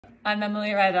I'm Emily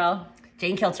Rydell.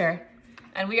 Jane Kilcher.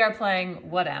 And we are playing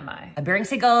What Am I? A Bering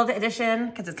Gold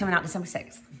edition, because it's coming out December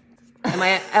 6th.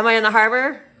 Am I in the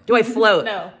harbor? Do I float?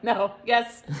 No,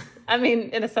 yes. I mean,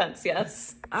 in a sense,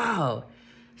 yes. Oh,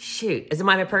 shoot. Am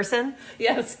I a person?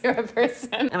 Yes, you're a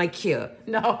person. Am I cute?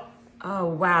 No. Oh,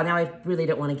 wow. Now I really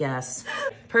don't want to guess.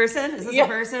 Person? Is this a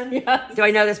person? Yes. Do I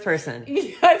know this person?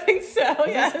 Yeah, I think so,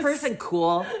 Is this person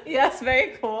cool? Yes,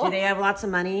 very cool. Do they have lots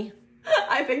of money?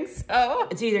 I think so.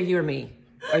 It's either you or me.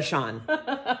 Or Sean.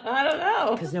 I don't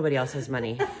know. Because nobody else has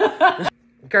money.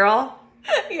 Girl?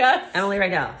 Yes. Emily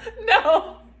Rydell.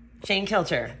 No. Jane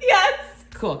Kilcher. Yes.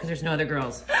 Cool, because there's no other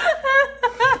girls.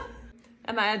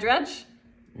 Am I a dredge?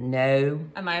 No.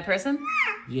 Am I a person?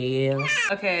 Yes.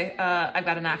 Okay, I've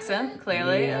got an accent,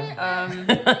 clearly.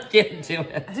 Yeah. Can't do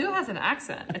it. Who has an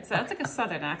accent? It sounds like a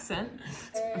southern accent.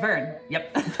 Vern.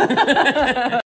 Yep.